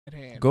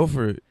hand. Go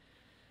for it.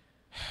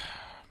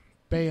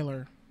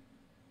 Baylor.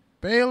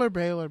 Baylor.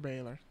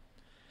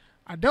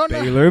 I don't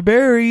know. Baylor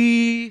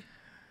Berry.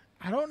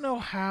 I don't know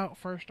how.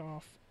 First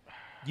off,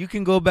 You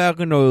can go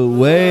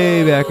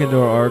way back into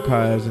our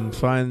archives and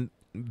find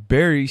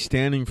Barry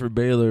standing for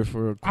Baylor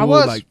for a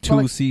cool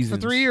two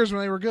seasons. For 3 years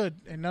when they were good,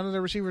 and none of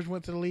the receivers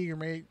went to the league or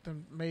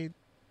made.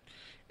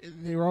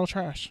 They were all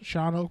trash.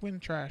 Sean Oakman,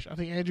 trash. I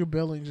think Andrew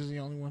Billings is the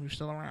only one who's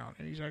still around,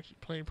 and he's actually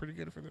playing pretty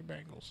good for the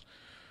Bengals.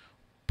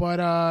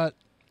 But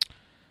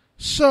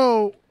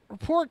so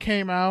report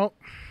came out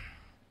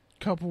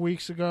a couple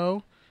weeks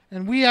ago,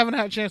 and we haven't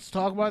had a chance to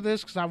talk about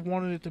this because I've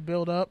wanted it to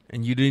build up.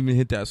 And you didn't even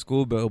hit that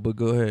school bell, but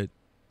go ahead.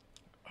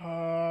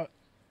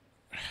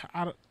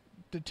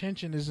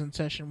 Detention is in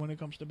session when it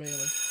comes to Baylor.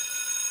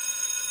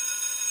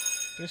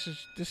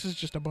 This is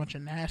just a bunch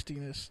of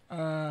nastiness.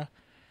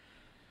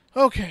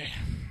 Okay.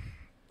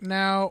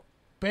 Now,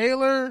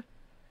 Baylor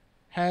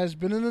has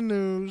been in the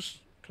news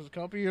because a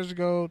couple years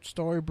ago,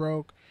 story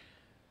broke.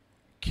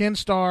 Kenneth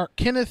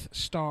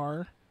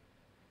Starr,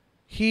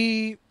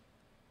 he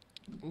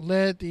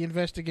led the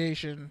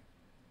investigation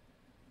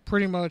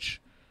pretty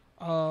much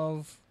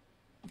of,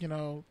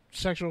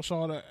 sexual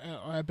assault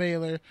at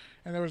Baylor.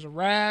 And there was a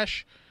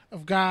rash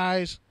of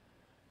guys,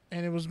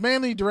 and it was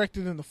mainly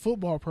directed in the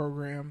football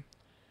program,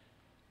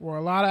 where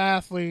a lot of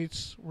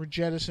athletes were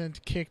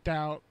jettisoned, kicked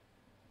out,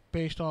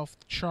 based off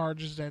the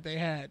charges that they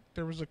had.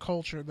 There was a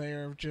culture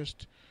there of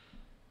just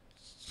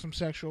some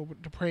sexual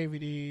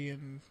depravity,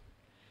 and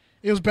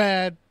it was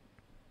bad.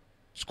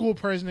 School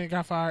president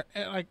got fired,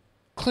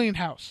 cleaned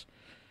house.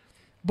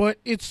 But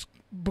it's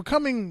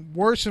becoming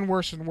worse and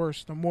worse and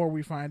worse the more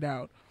we find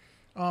out.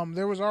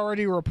 There was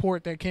already a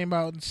report that came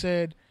out and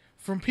said,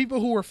 from people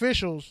who were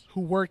officials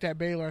who worked at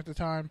Baylor at the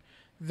time,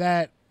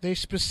 that they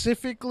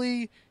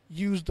specifically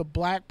used the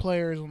black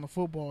players on the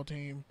football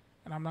team,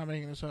 and I'm not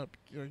making this up,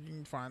 you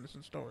can find this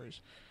in stories,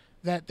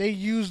 that they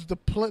used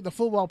the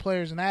football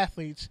players and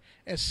athletes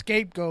as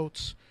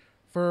scapegoats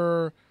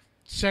for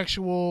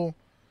sexual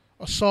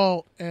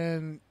assault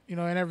and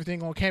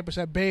everything on campus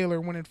at Baylor,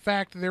 when in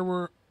fact there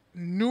were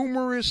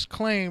numerous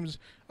claims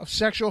of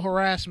sexual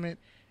harassment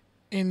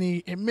in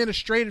the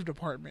administrative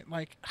department,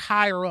 like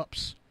higher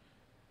ups.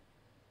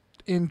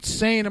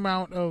 Insane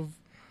amount of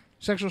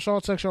sexual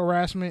assault, sexual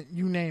harassment,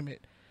 you name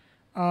it.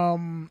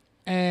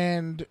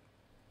 And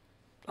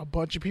a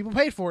bunch of people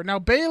paid for it. Now,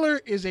 Baylor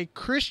is a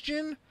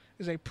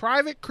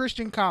private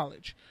Christian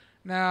college.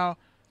 Now,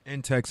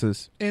 in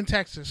Texas.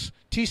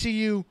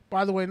 TCU,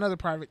 by the way, another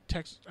private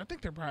Texas. I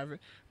think they're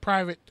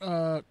private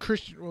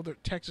Christian. Well, they're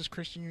Texas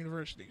Christian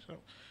University. So,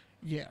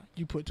 yeah,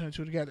 you put two and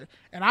two together.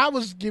 And I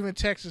was giving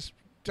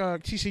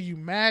TCU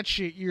mad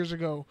shit years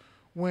ago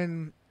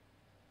when.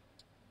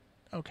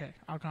 Okay,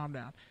 I'll calm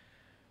down.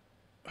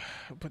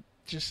 But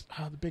just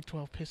the Big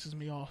 12 pisses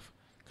me off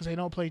because they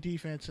don't play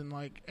defense, and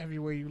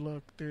everywhere you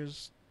look,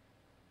 there's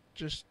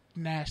just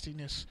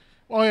nastiness.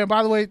 Oh yeah,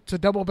 by the way, to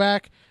double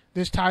back,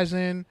 this ties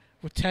in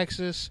with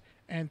Texas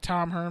and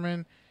Tom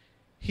Herman.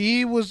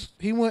 He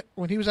went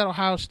when he was at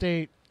Ohio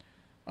State.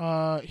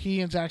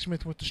 He and Zach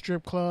Smith went to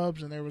strip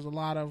clubs, and there was a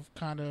lot of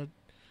kind of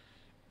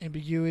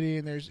ambiguity,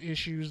 and there's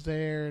issues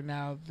there. And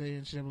now the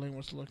NCAA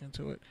wants to look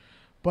into it.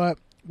 But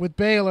with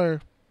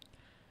Baylor,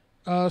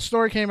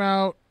 story came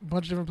out a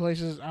bunch of different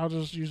places. I'll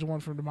just use the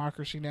one from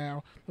Democracy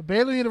Now. But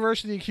Baylor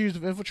University accused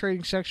of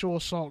infiltrating sexual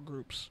assault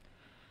groups.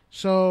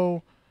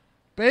 So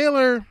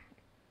Baylor,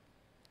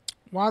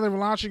 while they were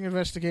launching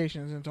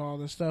investigations into all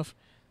this stuff,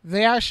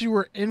 they actually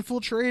were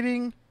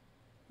infiltrating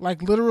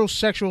literal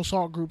sexual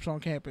assault groups on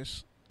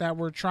campus that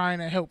were trying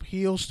to help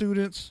heal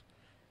students,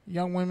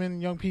 young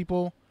women, young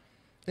people.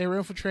 They were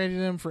infiltrating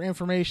them for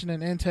information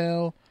and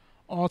intel,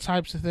 all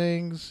types of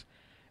things.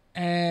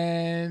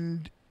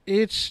 And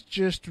it's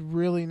just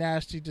really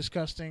nasty,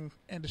 disgusting,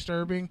 and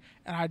disturbing.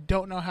 And I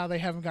don't know how they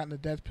haven't gotten the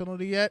death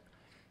penalty yet,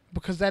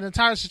 because that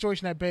entire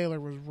situation at Baylor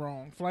was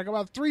wrong. For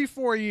about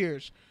 3-4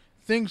 years,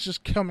 things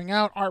just coming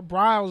out. Art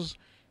Briles,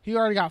 he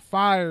already got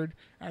fired.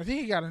 I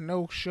think he got a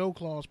no-show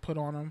clause put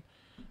on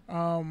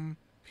him.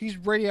 He's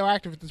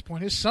radioactive at this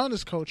point. His son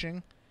is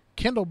coaching,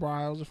 Kendall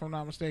Briles, if I'm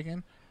not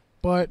mistaken.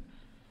 But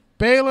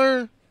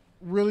Baylor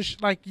really,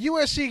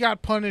 USC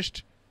got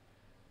punished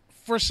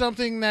for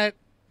something that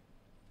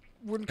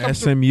wouldn't come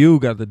SMU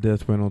got the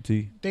death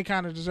penalty. They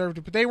kind of deserved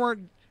it, but they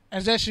weren't,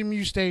 as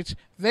SMU states,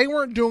 they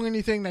weren't doing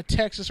anything that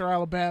Texas or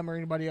Alabama or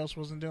anybody else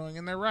wasn't doing,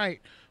 and they're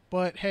right.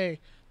 But hey,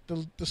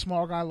 the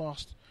small guy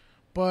lost.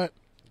 But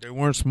they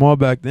weren't small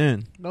back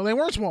then. No, they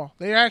weren't small.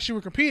 They actually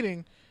were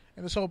competing,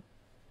 and this whole,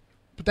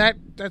 but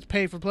that's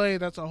pay for play.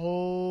 That's a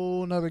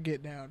whole nother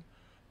get down.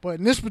 But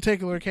in this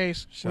particular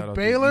case, with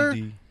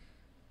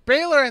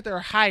Baylor at their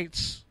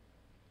heights,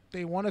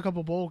 they won a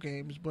couple bowl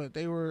games, but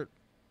they were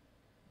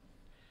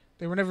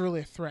never really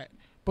a threat.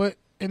 But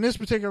in this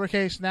particular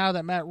case, now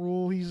that Matt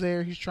Rule, he's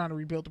there, he's trying to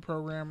rebuild the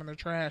program, and they're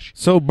trash.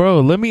 So, bro,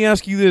 let me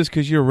ask you this,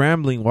 because you're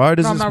rambling. Why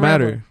does this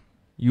matter? Rambling.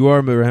 You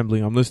are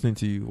rambling. I'm listening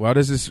to you. Why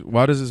does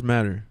this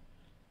matter?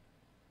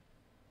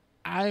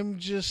 I'm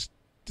just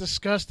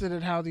disgusted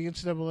at how the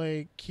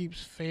NCAA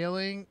keeps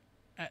failing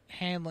at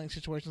handling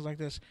situations like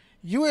this.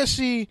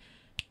 USC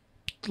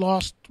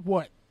lost,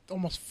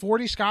 almost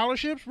 40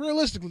 scholarships?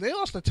 Realistically, they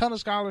lost a ton of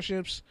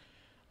scholarships,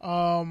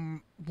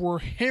 were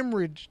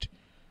hemorrhaged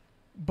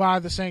by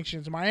the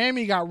sanctions.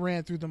 Miami got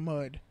ran through the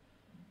mud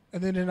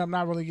and then ended up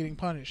not really getting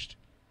punished.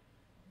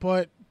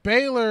 But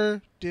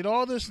Baylor did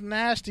all this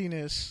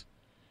nastiness.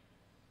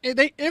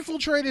 They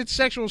infiltrated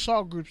sexual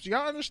assault groups. Do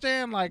y'all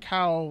understand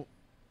how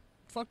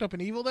fucked up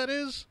and evil that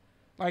is?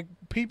 Like,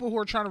 people who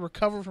are trying to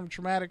recover from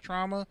traumatic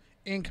trauma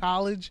in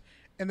college,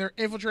 and they're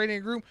infiltrating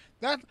a group.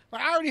 I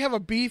already have a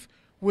beef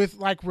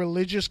with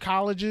religious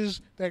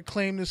colleges that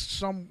claim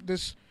this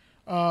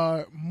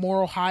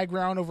moral high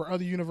ground over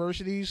other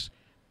universities.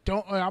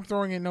 I'm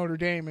throwing in Notre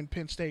Dame and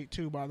Penn State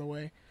too, by the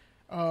way.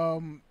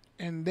 And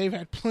they've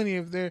had plenty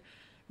of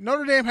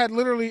Notre Dame had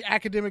literally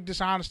academic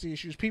dishonesty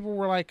issues. People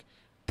were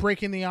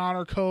breaking the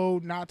honor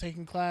code, not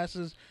taking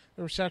classes.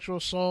 There were sexual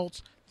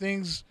assaults,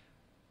 things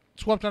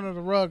swept under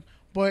the rug.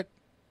 But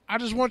I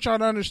just want y'all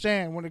to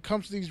understand, when it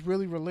comes to these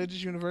really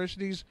religious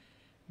universities,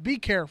 be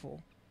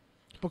careful.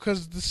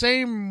 Because the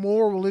same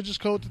moral religious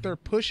code that they're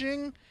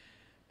pushing,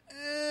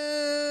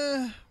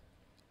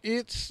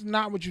 it's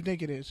not what you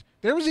think it is.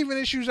 There was even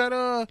issues at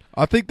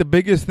I think the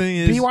biggest thing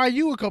is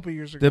BYU a couple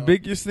years ago. The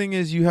biggest thing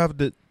is you have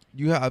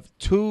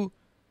two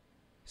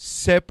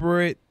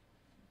separate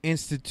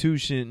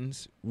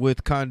institutions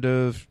with kind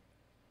of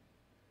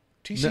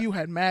TCU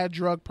had mad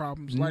drug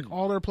problems.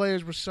 All their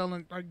players were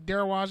selling,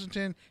 Darryl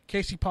Washington,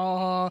 Casey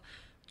Paul,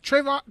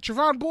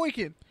 Trevon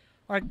Boykin.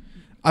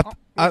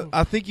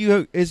 I think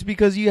it's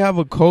because you have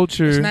a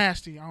culture. It's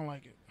nasty. I don't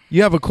like it.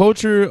 You have a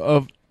culture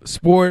of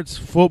sports,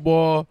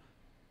 football,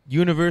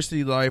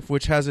 university life,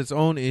 which has its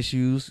own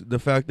issues. The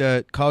fact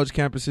that college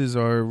campuses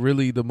are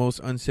really the most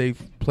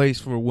unsafe place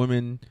for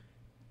women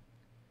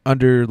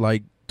under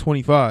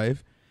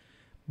 25.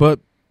 But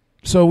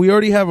so we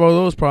already have all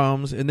those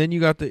problems, and then you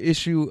got the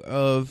issue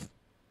of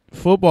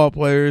football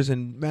players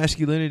and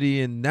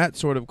masculinity and that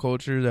sort of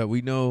culture that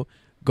we know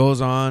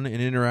goes on and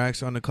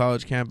interacts on the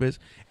college campus.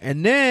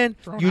 And then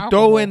you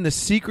throw in the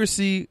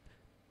secrecy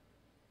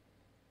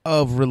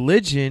of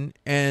religion,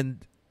 and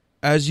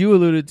as you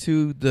alluded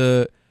to,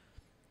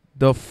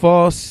 the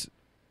false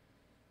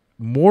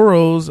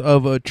morals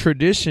of a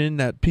tradition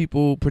that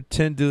people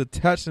pretend to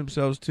attach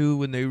themselves to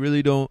when they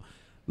really don't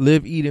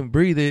live, eat, and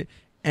breathe it.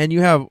 And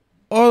you have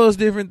all those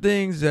different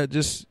things that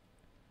just,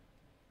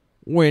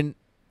 when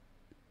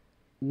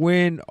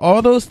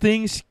all those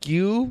things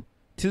skew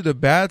to the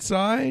bad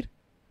side,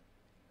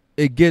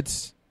 it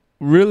gets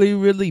really,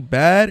 really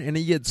bad, and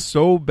it gets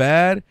so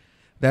bad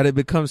that it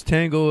becomes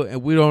tangled,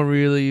 and we don't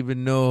really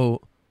even know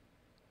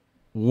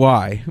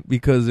why,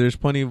 because there's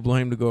plenty of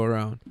blame to go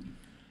around.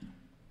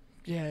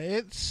 Yeah,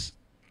 it's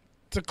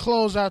to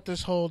close out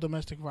this whole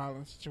domestic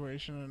violence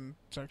situation and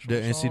sexual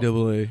assault. The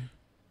NCAA.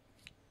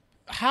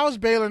 How's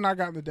Baylor not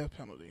gotten the death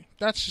penalty?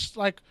 That's just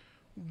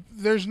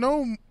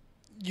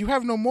you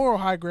have no moral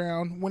high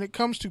ground. When it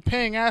comes to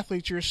paying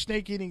athletes, you're a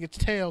snake eating its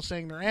tail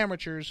saying they're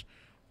amateurs,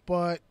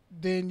 but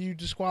then you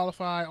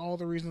disqualify all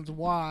the reasons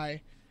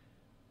why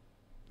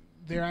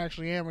they're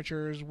actually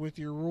amateurs with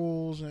your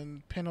rules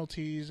and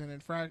penalties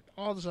and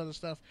all this other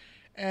stuff.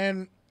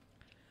 And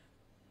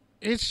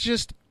it's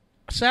just,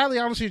 sadly,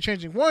 I don't see it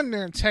changing. One,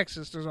 they're in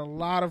Texas. There's a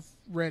lot of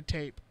red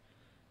tape.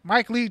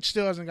 Mike Leach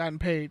still hasn't gotten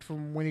paid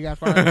from when he got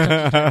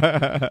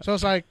fired. So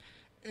it's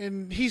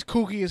and he's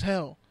kooky as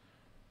hell.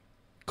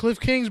 Cliff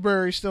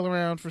Kingsbury's still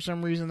around for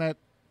some reason at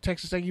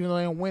Texas Tech, even though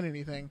they don't win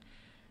anything.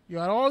 You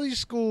got all these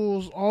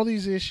schools, all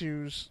these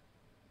issues.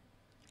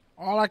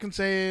 All I can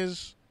say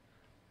is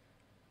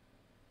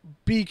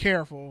be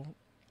careful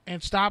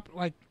and stop.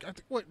 I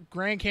think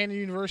Grand Canyon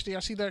University,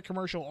 I see that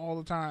commercial all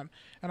the time.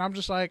 And I'm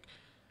just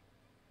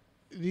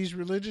these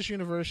religious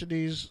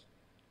universities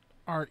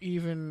are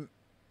even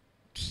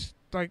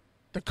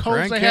the codes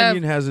Grand they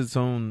Canyon have has its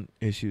own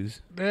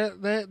issues. They're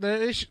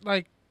issue,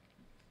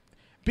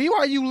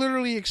 BYU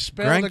literally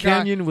expelled Grand a guy.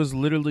 Canyon was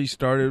literally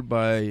started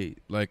by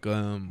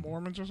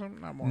Mormons or something?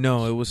 Not Mormons.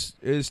 No,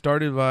 it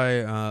started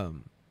by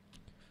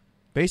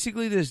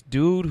basically this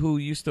dude who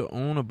used to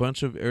own a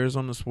bunch of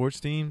Arizona sports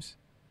teams.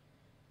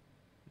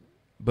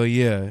 But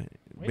yeah,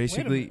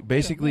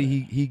 basically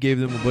he gave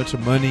them a bunch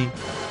of money.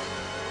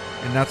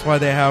 And that's why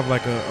they have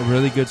a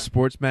really good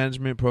sports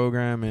management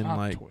program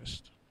and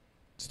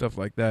stuff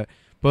like that.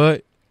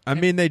 But I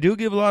mean, they do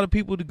give a lot of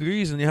people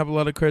degrees, and they have a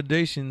lot of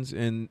accreditations,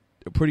 and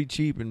they're pretty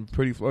cheap and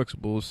pretty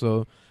flexible.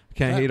 So I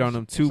can't hate on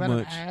them too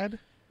much. An ad?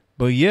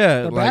 But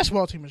yeah, the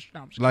basketball team is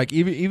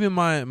even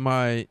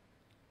my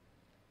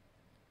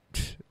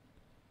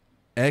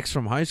ex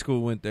from high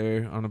school went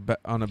there on a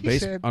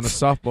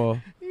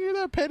softball. You hear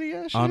that petty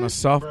ass shit? On a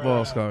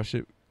softball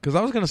scholarship. Because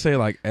I was gonna say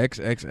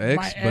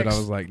XXX, but I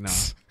was like, nah.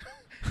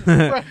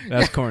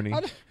 That's corny.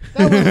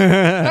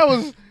 That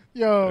was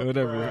yo.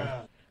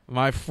 Whatever.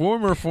 My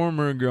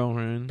former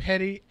girlfriend.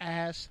 Petty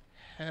ass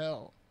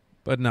hell.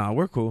 But nah,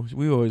 we're cool.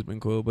 We've always been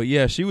cool. But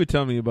yeah, she would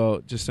tell me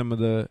about just some of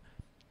the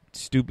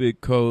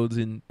stupid codes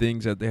and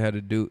things that they had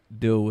to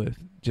deal with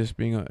just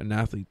being an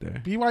athlete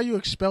there. BYU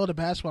expelled a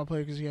basketball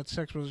player because he had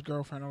sex with his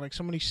girlfriend, or like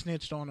somebody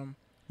snitched on him.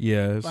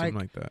 Yeah, something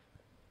like that.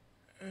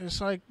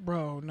 It's like,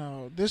 bro,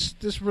 no.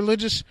 This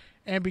religious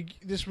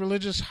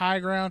high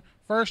ground.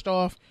 First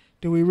off,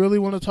 do we really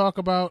want to talk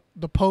about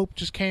the Pope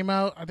just came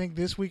out, I think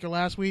this week or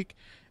last week,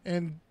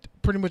 and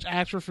pretty much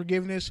asked for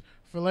forgiveness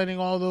for letting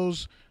all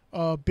those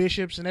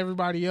bishops and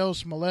everybody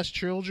else molest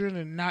children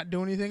and not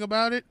do anything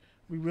about it?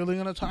 We really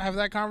going to have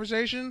that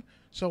conversation?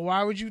 So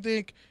why would you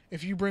think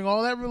if you bring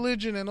all that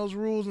religion and those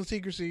rules and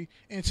secrecy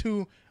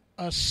into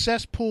a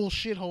cesspool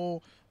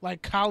shithole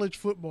like college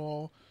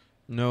football?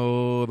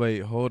 No, wait,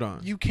 hold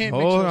on. You can't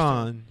hold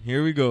on.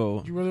 Here we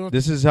go. You really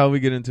this is how we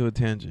get into a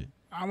tangent.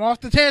 I'm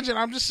off the tangent.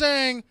 I'm just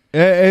saying.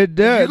 You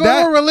go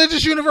to a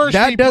religious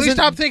university. Please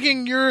stop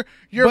thinking you're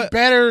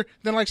better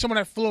than like someone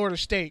at Florida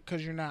State,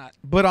 because you're not.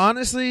 But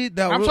honestly,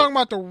 I'm talking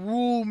about the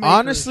rule makers.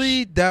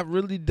 Honestly, that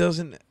really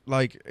doesn't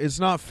it's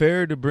not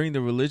fair to bring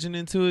the religion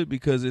into it,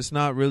 because it's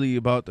not really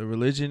about the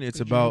religion. It's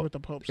about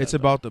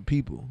about the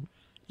people.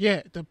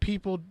 Yeah, the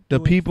people. The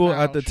people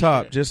at the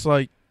top, just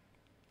like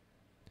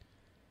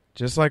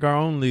our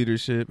own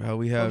leadership, how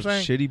we have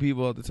shitty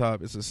people at the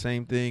top. It's the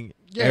same thing.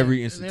 Yeah,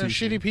 every institution. There are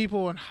shitty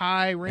people in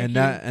high ranking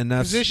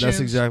that's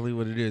exactly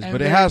what it is. And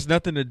but it has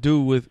nothing to do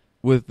with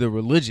the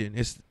religion.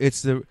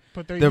 It's the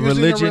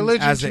religion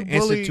as an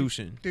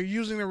institution. They're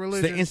using the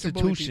religion. It's the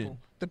institution.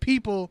 The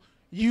people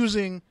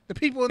using the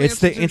people. It's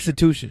the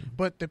institution.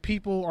 But the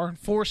people are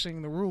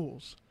enforcing the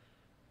rules.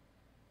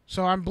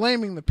 So I'm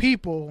blaming the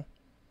people.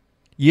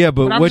 Yeah,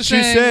 but what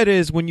you said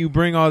is when you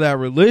bring all that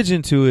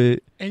religion to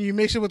it, and you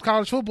mix it with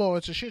college football,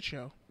 it's a shit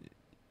show.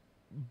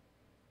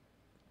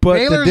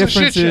 But the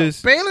difference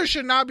is Baylor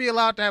should not be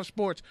allowed to have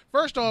sports.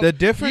 First off,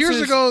 years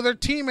ago, their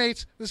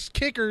teammates, this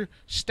kicker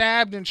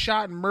stabbed and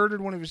shot and murdered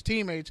one of his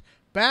teammates.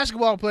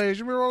 Basketball players,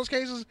 you remember all those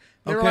cases?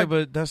 Okay,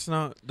 but that's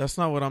not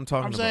what I'm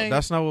talking about.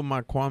 That's not what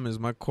my qualm is.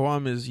 My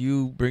qualm is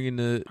you bringing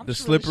the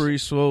slippery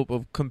slope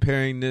of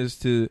comparing this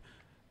to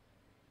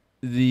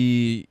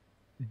the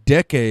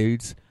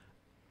decades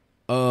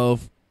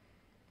of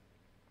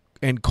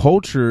and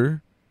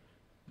culture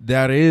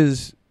that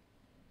is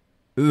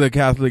the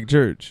Catholic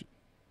Church.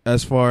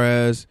 As far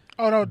as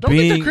don't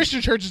think the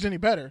Christian church is any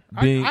better.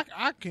 I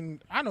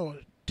know a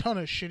ton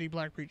of shitty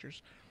black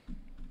preachers.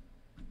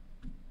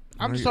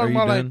 I'm just talking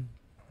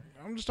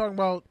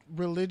about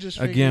religious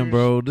figures. Again,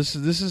 bro. This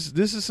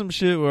is some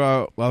shit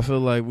where I feel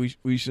like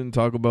we shouldn't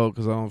talk about,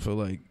 because I don't feel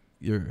like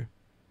you're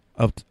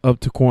up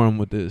to quorum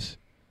with this.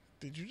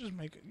 Did you just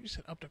make it? You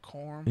said up to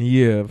quorum?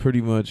 Yeah,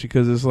 pretty much.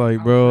 Because it's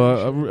like,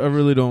 bro, I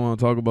really don't want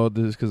to talk about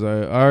this, because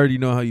I already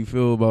know how you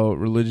feel about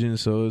religion,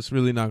 so it's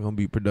really not going to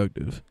be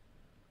productive.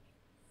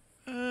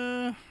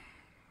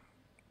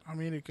 I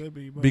mean, it could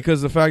be. But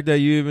because the fact that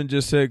you even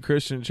just said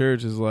Christian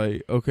church is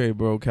like, okay,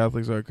 bro,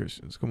 Catholics are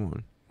Christians. Come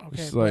on.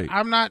 Okay,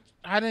 but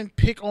I didn't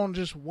pick on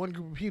just one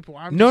group of people.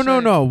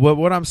 No. But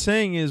what I'm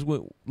saying is,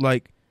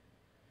 like,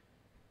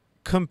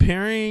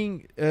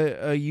 comparing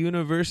a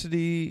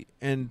university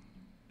and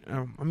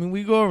I mean,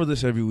 we go over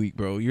this every week,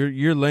 bro.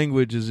 Your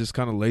language is just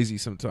kind of lazy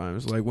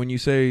sometimes. Like when you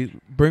say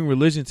bring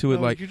religion to it,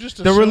 like you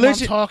just the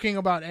religion. I'm talking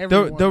about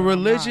everyone. The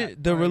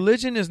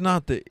religion is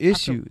not the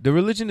issue. The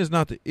religion is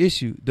not the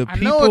issue. The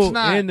people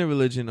in the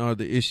religion are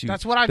the issue.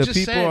 That's what I just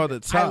said. The people are the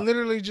top. I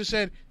literally just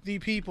said the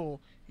people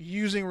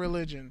using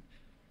religion,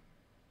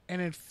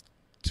 and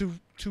to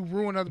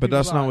ruin other. But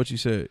that's not what you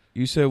said.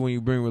 You said when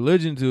you bring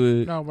religion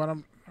to it. No, but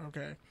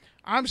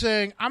I'm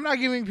saying I'm not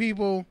giving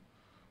people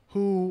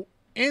who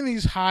in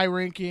these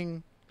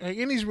high-ranking,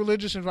 in these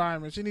religious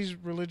environments, in these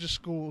religious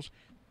schools,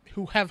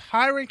 who have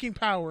high-ranking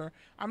power,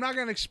 I'm not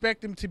going to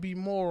expect them to be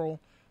moral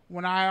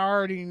when I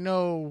already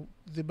know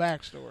the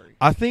backstory.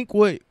 I think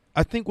what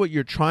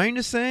you're trying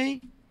to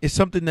say is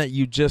something that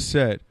you just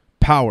said,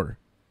 power.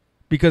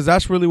 Because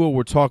that's really what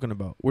we're talking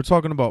about. We're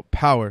talking about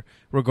power,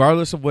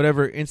 regardless of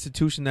whatever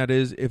institution that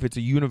is. If it's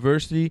a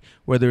university,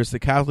 whether it's the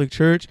Catholic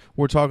Church,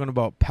 we're talking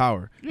about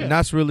power. Yeah. And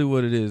that's really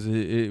what it is.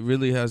 It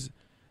really has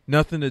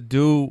nothing to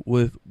do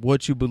with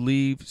what you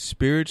believe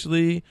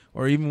spiritually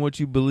or even what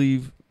you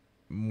believe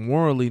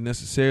morally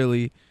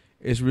necessarily.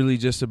 It's really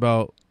just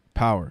about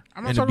power.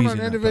 I'm not talking about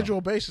an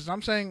individual basis.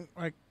 I'm saying,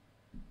 like,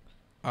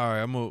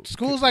 all right,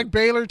 schools like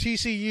Baylor,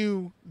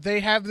 TCU, they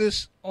have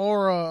this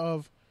aura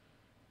of,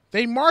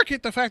 they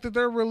market the fact that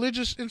they're a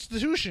religious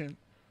institution,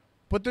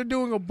 but they're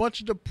doing a bunch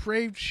of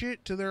depraved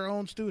shit to their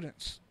own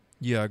students.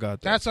 Yeah, I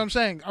got that. That's what I'm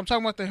saying. I'm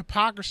talking about the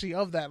hypocrisy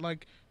of that.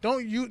 Like,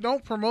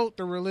 don't promote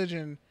the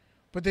religion,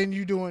 but then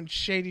you doing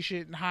shady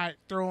shit and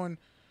throwing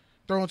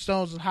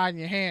stones and hiding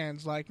your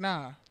hands. Like,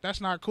 nah,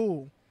 that's not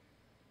cool.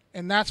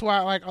 And that's why,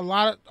 like, a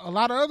lot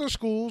of other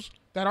schools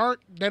that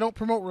don't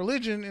promote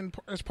religion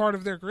as part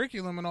of their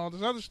curriculum and all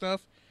this other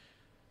stuff,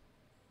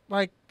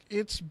 like,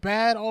 it's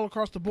bad all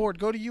across the board.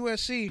 Go to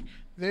USC.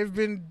 They've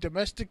been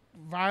domestic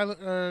violence.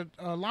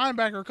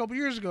 Linebacker a couple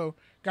years ago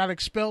got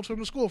expelled from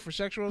the school for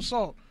sexual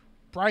assault.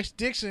 Bryce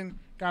Dixon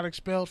got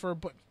expelled for.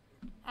 But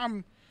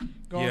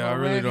going Yeah, I on a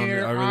really rant don't.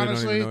 here. I really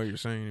Honestly, don't even know what you're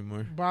saying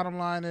anymore. bottom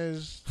line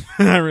is,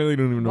 I really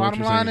don't even know what bottom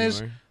you're line saying is,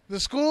 anymore. the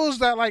schools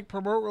that like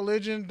promote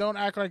religion don't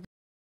act like